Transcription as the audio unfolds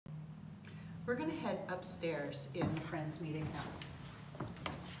We're going to head upstairs in the Friends Meeting House.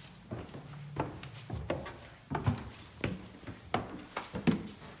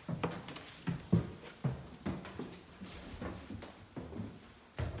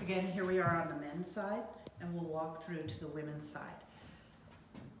 Again, here we are on the men's side, and we'll walk through to the women's side.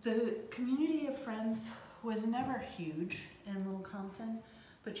 The community of Friends was never huge in Little Compton,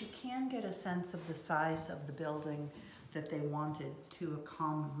 but you can get a sense of the size of the building that they wanted to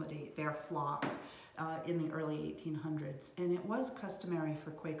accommodate their flock in the early 1800s. And it was customary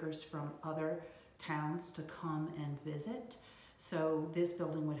for Quakers from other towns to come and visit. So this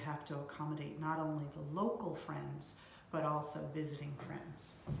building would have to accommodate not only the local Friends, but also visiting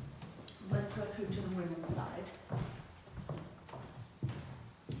friends. Let's go through to the women's side.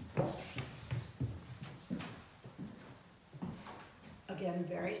 Again,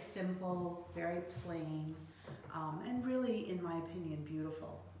 very simple, very plain, and really, in my opinion,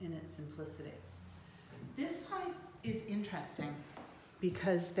 beautiful in its simplicity. This side is interesting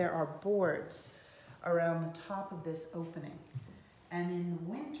because there are boards around the top of this opening. And in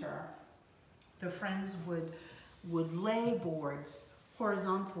the winter, the Friends would lay boards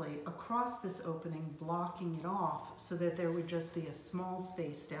horizontally across this opening, blocking it off so that there would just be a small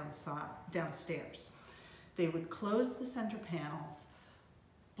space downstairs. They would close the center panels,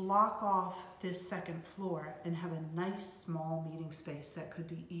 block off this second floor, and have a nice small meeting space that could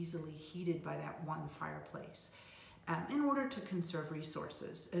be easily heated by that one fireplace in order to conserve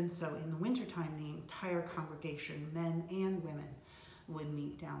resources. And so in the wintertime, the entire congregation, men and women, would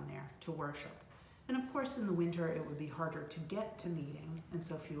meet down there to worship. And of course, in the winter, it would be harder to get to meeting, and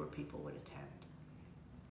so fewer people would attend.